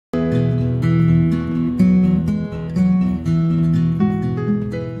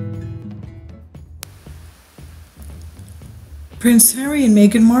Prince Harry and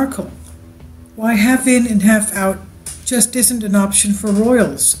Meghan Markle. Why half in and half out just isn't an option for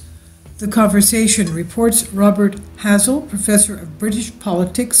royals. The Conversation reports Robert Hazel, Professor of British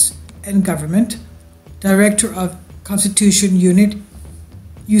Politics and Government, Director of Constitution Unit,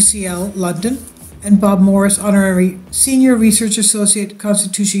 UCL, London, and Bob Morris, Honorary Senior Research Associate,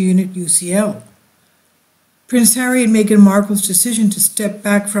 Constitution Unit, UCL. Prince Harry and Meghan Markle's decision to step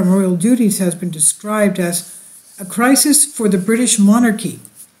back from royal duties has been described as a crisis for the British monarchy,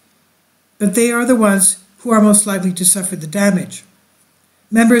 but they are the ones who are most likely to suffer the damage.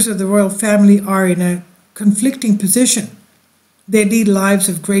 Members of the royal family are in a conflicting position. They lead lives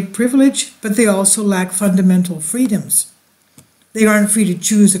of great privilege, but they also lack fundamental freedoms. They aren't free to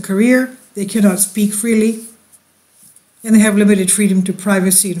choose a career, they cannot speak freely, and they have limited freedom to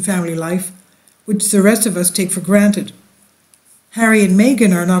privacy and family life, which the rest of us take for granted. Harry and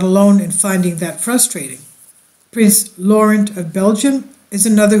Meghan are not alone in finding that frustrating. Prince Laurent of Belgium is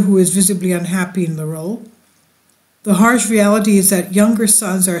another who is visibly unhappy in the role. The harsh reality is that younger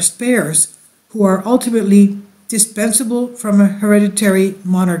sons are spares who are ultimately dispensable from a hereditary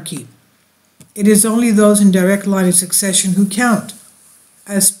monarchy. It is only those in direct line of succession who count.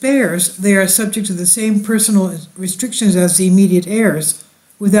 As spares, they are subject to the same personal restrictions as the immediate heirs,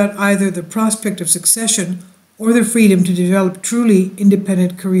 without either the prospect of succession or the freedom to develop truly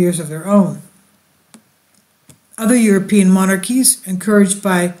independent careers of their own. Other European monarchies, encouraged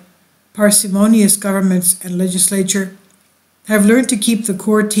by parsimonious governments and legislature, have learned to keep the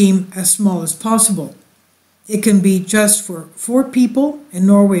core team as small as possible. It can be just for 4 people. In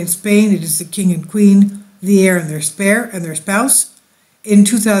Norway and Spain, it is the king and queen, the heir and their spare and their spouse. In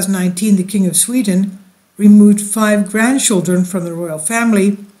 2019, the King of Sweden removed 5 grandchildren from the royal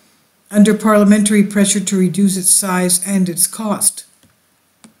family under parliamentary pressure to reduce its size and its cost.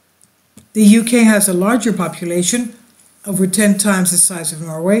 The UK has a larger population, over 10 times the size of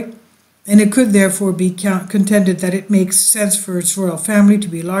Norway, and it could therefore be contended that it makes sense for its royal family to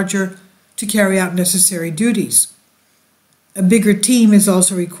be larger to carry out necessary duties. A bigger team is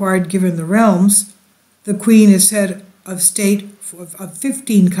also required given the realms. The Queen is head of state of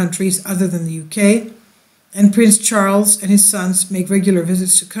 15 countries other than the UK, and Prince Charles and his sons make regular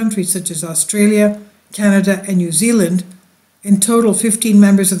visits to countries such as Australia, Canada, and New Zealand. In total, 15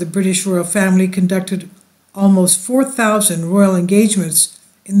 members of the British royal family conducted almost 4,000 royal engagements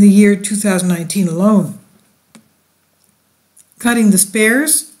in the year 2019 alone. Cutting the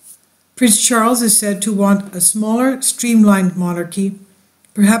spares, Prince Charles is said to want a smaller, streamlined monarchy,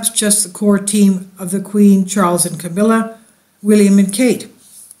 perhaps just the core team of the Queen, Charles and Camilla, William and Kate.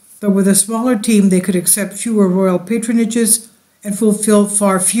 But with a smaller team, they could accept fewer royal patronages and fulfill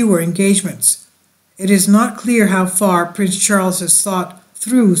far fewer engagements. It is not clear how far Prince Charles has thought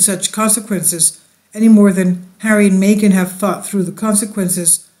through such consequences any more than Harry and Meghan have thought through the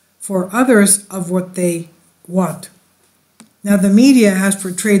consequences for others of what they want. Now, the media has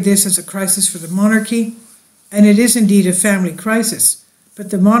portrayed this as a crisis for the monarchy, and it is indeed a family crisis, but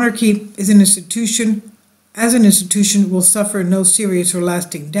the monarchy is an institution. As an institution, will suffer no serious or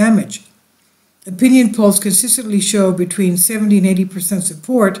lasting damage. Opinion polls consistently show between 70 and 80%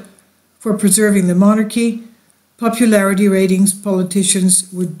 support for preserving the monarchy. Popularity ratings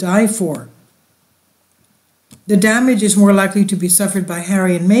politicians would die for. The damage is more likely to be suffered by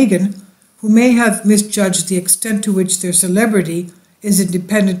Harry and Meghan, who may have misjudged the extent to which their celebrity is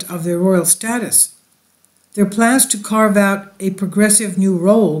independent of their royal status. Their plans to carve out a progressive new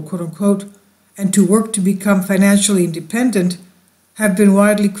role, quote-unquote, and to work to become financially independent have been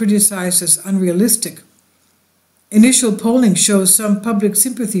widely criticized as unrealistic. Initial polling shows some public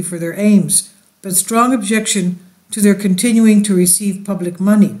sympathy for their aims, but strong objection to their continuing to receive public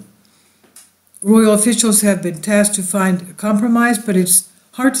money. Royal officials have been tasked to find a compromise, but it's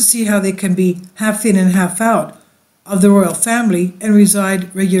hard to see how they can be half in and half out of the royal family and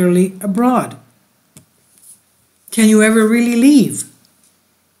reside regularly abroad. Can you ever really leave?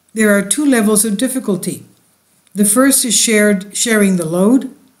 There are 2 levels of difficulty. The first is sharing the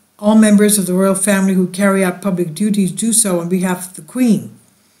load. All members of the royal family who carry out public duties do so on behalf of the Queen,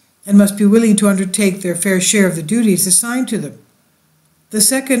 and must be willing to undertake their fair share of the duties assigned to them. The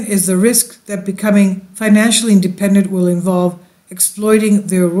second is the risk that becoming financially independent will involve exploiting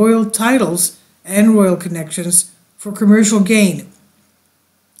their royal titles and royal connections for commercial gain.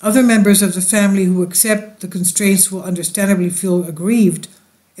 Other members of the family who accept the constraints will understandably feel aggrieved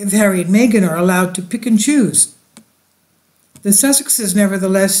if Harry and Meghan are allowed to pick and choose. The Sussexes,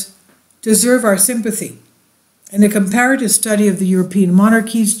 nevertheless, deserve our sympathy. In a comparative study of the European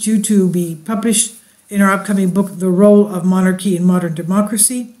monarchies due to be published in our upcoming book, The Role of Monarchy in Modern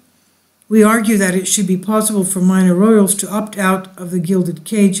Democracy, We argue that it should be possible for minor royals to opt out of the gilded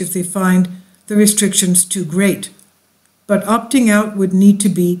cage if they find the restrictions too great. But opting out would need to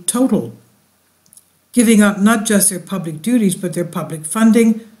be total, giving up not just their public duties, but their public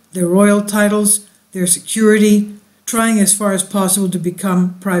funding, their royal titles, their security, trying as far as possible to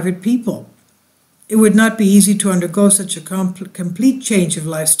become private people. It would not be easy to undergo such a complete change of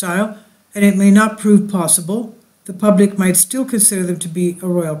lifestyle, and it may not prove possible. The public might still consider them to be a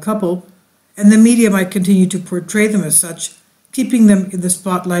royal couple, and the media might continue to portray them as such, keeping them in the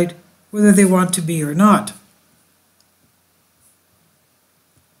spotlight whether they want to be or not.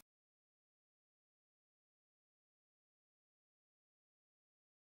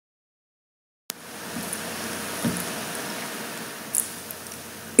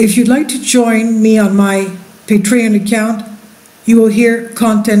 If you'd like to join me on my Patreon account, you will hear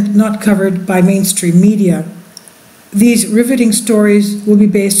content not covered by mainstream media. These riveting stories will be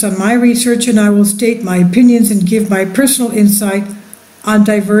based on my research, and I will state my opinions and give my personal insight on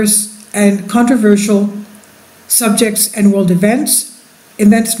diverse and controversial subjects and world events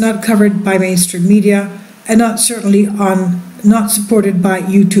not covered by mainstream media, and not supported by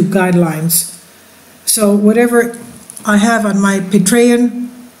YouTube guidelines. So whatever I have on my Patreon,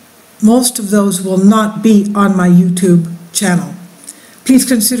 most of those will not be on my YouTube channel. Please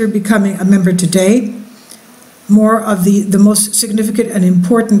consider becoming a member today. More of the most significant and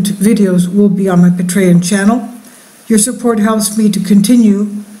important videos will be on my Patreon channel. Your support helps me to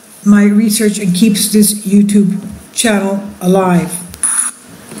continue my research and keeps this YouTube channel alive.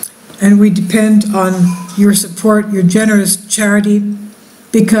 And we depend on your support, your generous charity,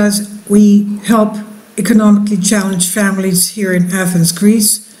 because we help economically challenged families here in Athens,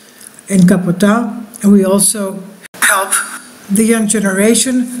 Greece, in Kapota, and we also help the young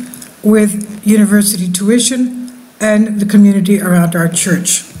generation with university tuition and the community around our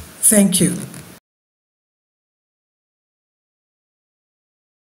church. Thank you.